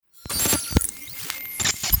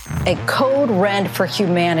a code red for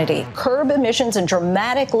humanity. Curb emissions and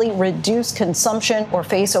dramatically reduce consumption or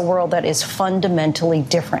face a world that is fundamentally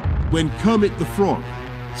different. When Kermit the Frog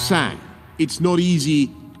sang, "It's not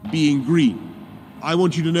easy being green," I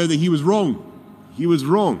want you to know that he was wrong. He was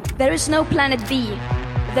wrong. There is no planet B.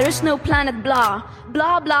 There is no planet blah.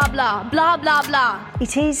 Blah, blah, blah, blah, blah, blah.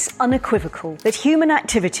 It is unequivocal that human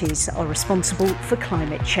activities are responsible for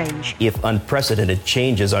climate change. If unprecedented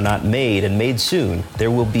changes are not made and made soon, there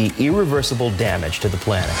will be irreversible damage to the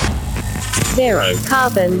planet. Zero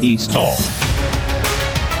carbon. East Talk.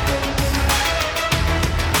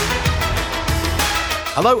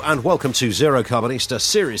 Hello and welcome to Zero Carbonista,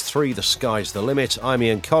 Series 3, The Sky's the Limit. I'm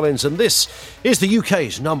Ian Collins and this is the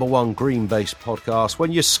UK's #1 green-based podcast.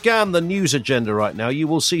 When you scan the news agenda right now, you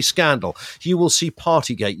will see scandal, you will see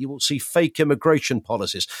Partygate, you will see fake immigration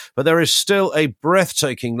policies, but there is still a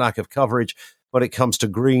breathtaking lack of coverage when it comes to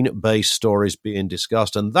green-based stories being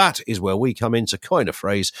discussed. And that is where we come in to coin a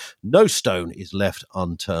phrase: no stone is left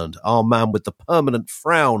unturned. Our man with the permanent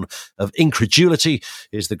frown of incredulity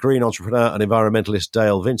is the green entrepreneur and environmentalist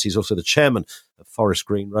Dale Vince. He's also the chairman of Forest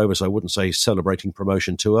Green Rovers. I wouldn't say he's celebrating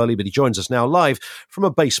promotion too early, but he joins us now live from a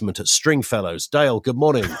basement at Stringfellows. Dale, good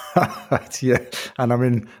morning. Yeah, and I'm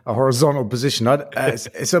in a horizontal position.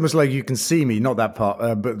 It's almost like you can see me, not that part,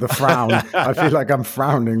 but the frown. I feel like I'm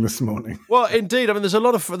frowning this morning. Well, indeed. I mean, there's a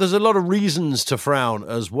lot of reasons to frown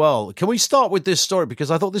as well. Can we start with this story? Because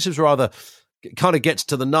I thought this is rather kind of gets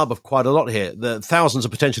to the nub of quite a lot here. The thousands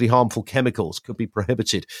of potentially harmful chemicals could be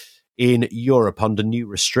prohibited in Europe under new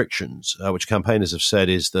restrictions, which campaigners have said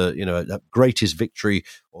is the greatest victory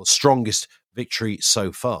or strongest victory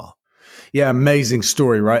so far. Yeah, amazing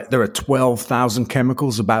story, right? There are 12,000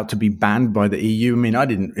 chemicals about to be banned by the EU. I mean, I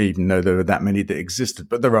didn't even know there were that many that existed,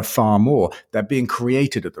 but there are far more. They're being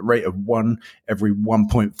created at the rate of one every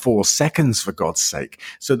 1.4 seconds, for God's sake.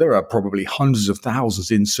 So there are probably hundreds of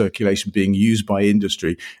thousands in circulation being used by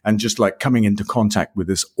industry and just like coming into contact with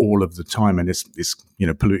us all of the time. And it's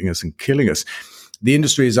polluting us and killing us. The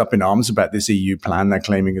industry is up in arms about this EU plan. They're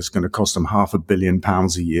claiming it's going to cost them £500 million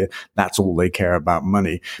a year. That's all they care about,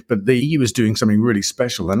 money. But the EU is doing something really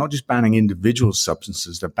special. They're not just banning individual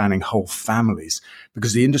substances, they're banning whole families,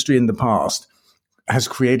 because the industry in the past has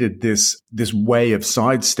created this way of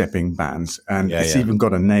sidestepping bans, and it's even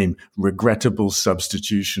got a name: regrettable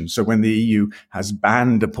substitution. So when the EU has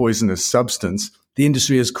banned a poisonous substance, the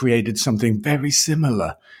industry has created something very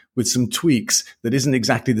similar with some tweaks that isn't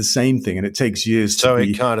exactly the same thing, and it takes years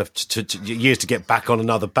years to get back on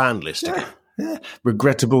another ban list again. Yeah.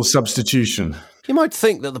 Regrettable substitution. You might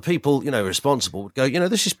think that the people, responsible would go,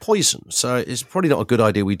 this is poison, so it's probably not a good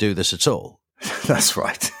idea we do this at all. That's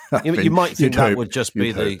right. You might think that would just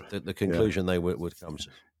be the conclusion they would come to.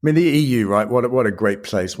 I mean, the EU, right? What a great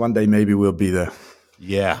place. One day maybe we'll be there.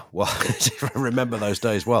 Yeah, well, I remember those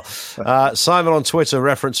days well. Simon on Twitter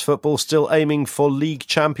referenced football still aiming for league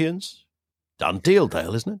champions. Done deal,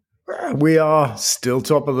 Dale, isn't it? We are still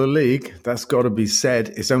top of the league. That's got to be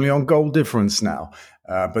said. It's only on goal difference now,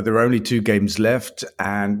 but there are only 2 games left,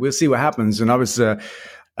 and we'll see what happens. And I was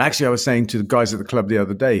saying to the guys at the club the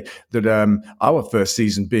other day that our first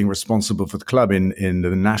season being responsible for the club in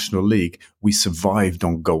the National League, we survived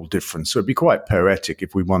on goal difference. So it'd be quite poetic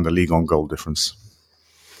if we won the league on goal difference.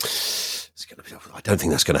 I don't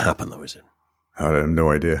think that's going to happen, though, is it? I have no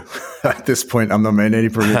idea. At this point, I'm not making any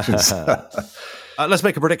predictions. Let's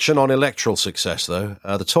make a prediction on electoral success, though.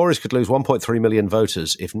 The Tories could lose 1.3 million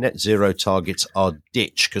voters if net zero targets are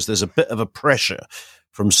ditched, because there's a bit of a pressure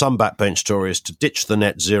from some backbench Tories to ditch the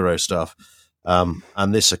net zero stuff. And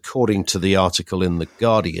this, according to the article in The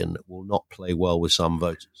Guardian, will not play well with some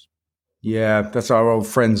voters. Yeah, that's our old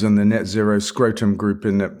friends in the Net Zero Scrotum group,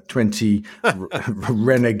 in that 20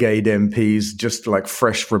 renegade MPs, just like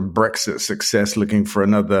fresh from Brexit success, looking for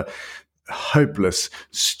another hopeless,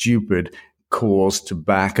 stupid cause to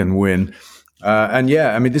back and win.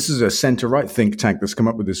 This is a centre-right think tank that's come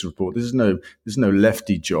up with this report. This is no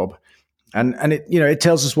lefty job. And it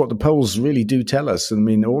tells us what the polls really do tell us. I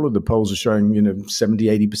mean, all of the polls are showing, 70,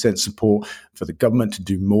 80% support for the government to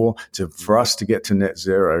do more for us to get to net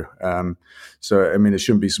zero. It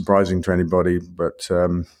shouldn't be surprising to anybody, but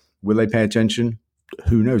will they pay attention?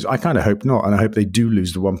 Who knows? I kind of hope not. And I hope they do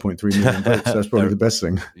lose the 1.3 million votes. That's probably the best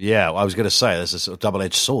thing. Yeah, I was going to say, there's a sort of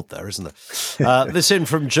double-edged sword there, isn't there? This in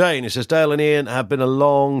from Jane. It says, Dale and Ian have been a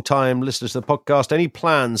long-time listeners to the podcast. Any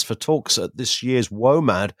plans for talks at this year's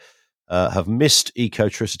WOMAD have missed the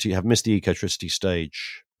Ecotricity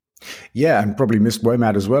stage? Yeah, and probably missed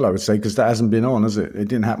WOMAD as well, I would say, because that hasn't been on, has it? It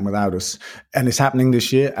didn't happen without us. And it's happening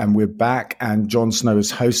this year, and we're back, and Jon Snow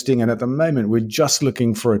is hosting. And at the moment, we're just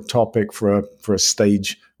looking for a topic for a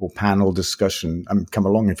stage or panel discussion. Come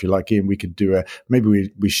along if you like, Ian. We could do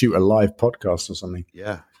maybe we shoot a live podcast or something.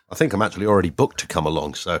 Yeah, I think I'm actually already booked to come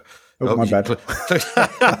along, so... Oh, my bad.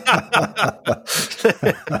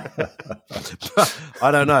 I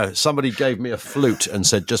don't know. Somebody gave me a flute and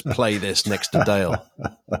said, just play this next to Dale.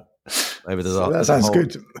 Maybe there's that sounds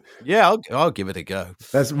good. Yeah, I'll give it a go.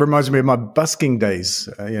 That reminds me of my busking days.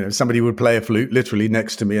 Somebody would play a flute literally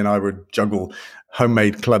next to me, and I would juggle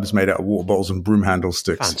homemade clubs made out of water bottles and broom handle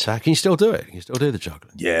sticks. Fantastic. Can you still do it? Can you still do the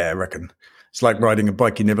juggling? Yeah, I reckon. It's like riding a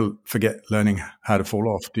bike. You never forget learning how to fall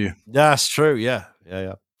off, do you? That's true. Yeah.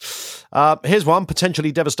 Here's one.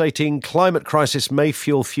 Potentially devastating climate crisis may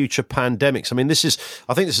fuel future pandemics. I mean,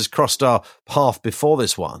 I think this has crossed our path before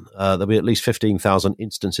this one. There'll be at least 15,000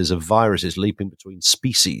 instances of viruses leaping between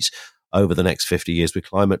species over the next 50 years, with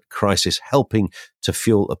climate crisis helping to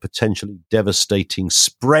fuel a potentially devastating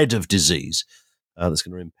spread of disease that's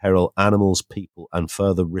going to imperil animals, people, and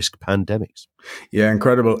further risk pandemics. Yeah,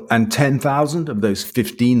 incredible. And 10,000 of those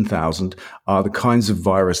 15,000 are the kinds of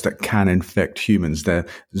virus that can infect humans. They're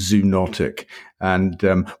zoonotic. And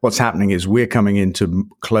what's happening is we're coming into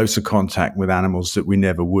closer contact with animals that we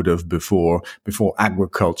never would have before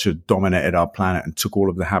agriculture dominated our planet and took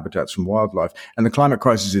all of the habitats from wildlife. And the climate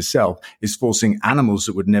crisis itself is forcing animals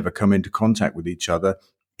that would never come into contact with each other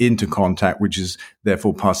into contact, which is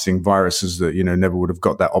therefore passing viruses that, never would have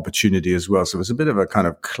got that opportunity as well. So it's a bit of a kind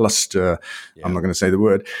of cluster. Yeah. I'm not going to say the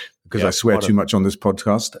word because I swear too much on this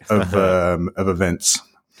podcast of events.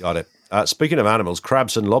 Got it. Speaking of animals,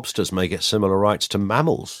 crabs and lobsters may get similar rights to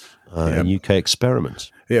mammals in UK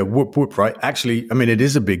experiments. Yeah, whoop, right? Actually, I mean, it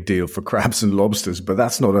is a big deal for crabs and lobsters, but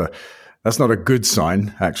that's not a good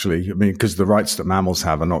sign, actually. I mean, because the rights that mammals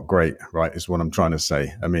have are not great, right, is what I'm trying to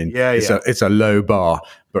say. I mean, it's a low bar.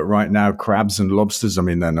 But right now, crabs and lobsters, I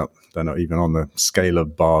mean, they're not even on the scale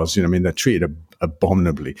of bars. I mean, they're treated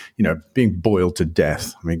abominably, being boiled to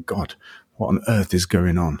death. I mean, God, what on earth is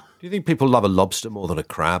going on? Do you think people love a lobster more than a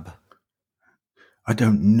crab? I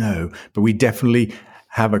don't know, but we definitely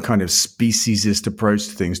have a kind of speciesist approach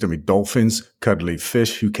to things, don't we? Dolphins, cuddly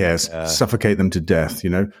fish, who cares? Suffocate them to death,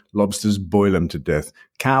 Lobsters, boil them to death.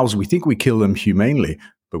 Cows, we think we kill them humanely,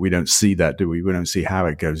 but we don't see that, do we? We don't see how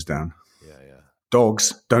it goes down. Yeah.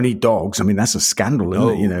 Dogs, don't eat dogs. I mean, that's a scandal,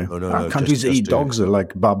 isn't it? No, countries that eat dogs are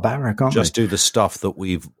like barbaric, aren't they? Just do the stuff that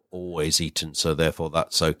we've always eaten, so therefore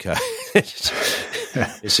that's okay.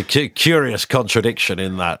 It's a curious contradiction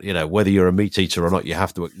in that, whether you're a meat eater or not, you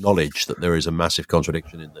have to acknowledge that there is a massive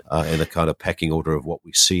contradiction in the kind of pecking order of what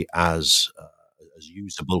we see as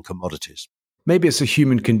usable commodities. Maybe it's a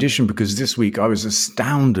human condition, because this week I was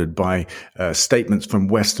astounded by statements from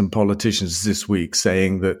Western politicians this week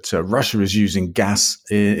saying that Russia is using gas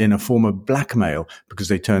in a form of blackmail because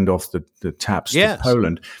they turned off the taps to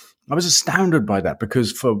Poland. I was astounded by that,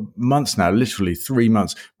 because for months now, literally 3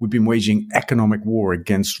 months, we've been waging economic war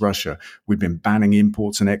against Russia. We've been banning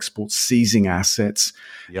imports and exports, seizing assets,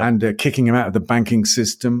 and kicking them out of the banking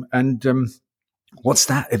system. And what's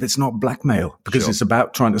that if it's not blackmail? Because it's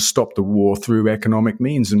about trying to stop the war through economic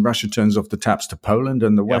means. And Russia turns off the taps to Poland,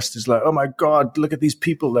 and the West is like, oh my God, look at these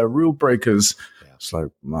people. They're rule breakers. It's like,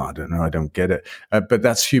 I don't know. I don't get it. But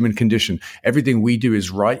that's human condition. Everything we do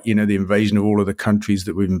is right. The invasion of all of the countries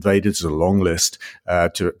that we've invaded is a long list.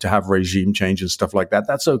 To have regime change and stuff like that,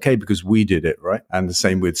 that's okay because we did it, right? And the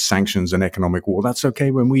same with sanctions and economic war. That's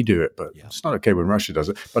okay when we do it, but it's not okay when Russia does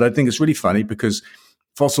it. But I think it's really funny because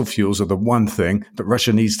fossil fuels are the one thing that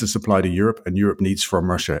Russia needs to supply to Europe, and Europe needs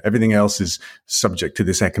from Russia. Everything else is subject to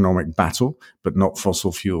this economic battle, but not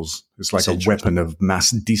fossil fuels. It's like a weapon of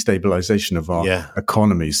mass destabilization of our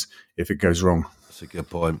economies if it goes wrong. That's a good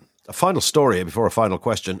point. A final story here before a final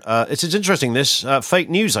question. It's interesting, this. Fake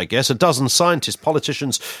news, I guess. A dozen scientists,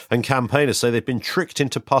 politicians and campaigners say they've been tricked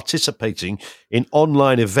into participating in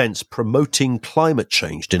online events promoting climate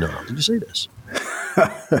change denial. Did you see this?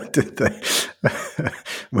 Did they?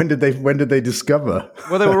 When did they discover?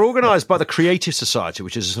 Well, they were organised by the Creative Society,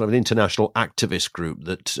 which is a sort of an international activist group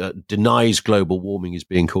that denies global warming is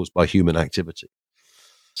being caused by human activity.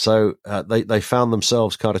 So they found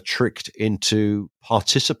themselves kind of tricked into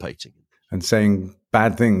participating. And saying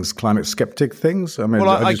bad things, climate skeptic things? I mean,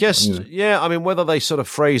 I guess, I mean, whether they sort of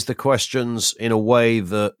phrased the questions in a way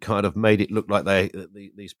that kind of made it look like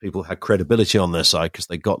these people had credibility on their side because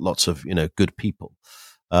they got lots of, good people,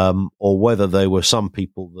 or whether they were some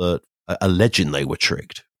people that are alleging they were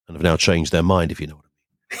tricked and have now changed their mind, if you know what I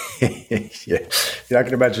mean. Yeah, I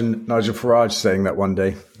can imagine Nigel Farage saying that one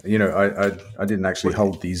day. You know, I didn't actually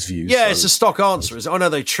hold these views. Yeah, so. It's a stock answer. I know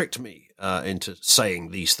they tricked me into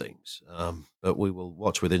saying these things, but we will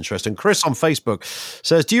watch with interest. And Chris on Facebook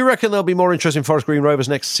says, do you reckon there'll be more interest in Forest Green Rovers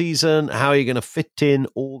next season? How are you going to fit in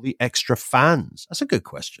all the extra fans? That's a good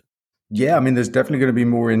question. Yeah, I mean, there's definitely going to be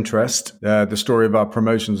more interest. The story of our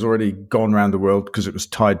promotion's already gone around the world because it was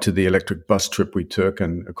tied to the electric bus trip we took.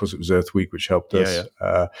 And of course, it was Earth Week, which helped us.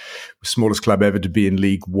 Yeah. Smallest club ever to be in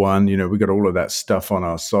League One. You know, we got all of that stuff on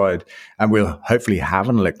our side. And we'll hopefully have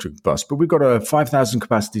an electric bus. But we've got a 5,000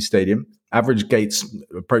 capacity stadium. Average gates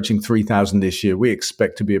approaching 3,000 this year. We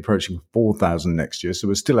expect to be approaching 4,000 next year. So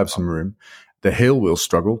we'll still have some room. The hill will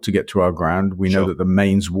struggle to get to our ground. We know that the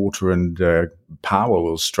mains water and power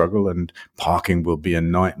will struggle, and parking will be a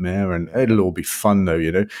nightmare, and it'll all be fun though,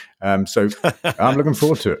 you know. So I'm looking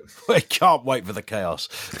forward to it. We can't wait for the chaos.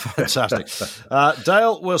 Fantastic.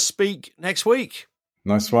 Dale, we'll speak next week.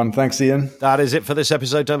 Nice one. Thanks, Ian. That is it for this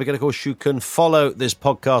episode. Don't forget, of course, you can follow this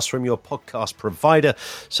podcast from your podcast provider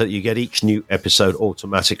so that you get each new episode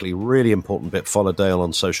automatically. Really important bit. Follow Dale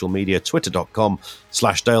on social media,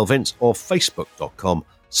 twitter.com/Dale Vince or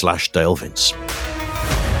facebook.com/Dale Vince.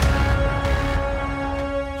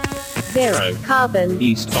 Zero Carbon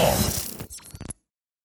East of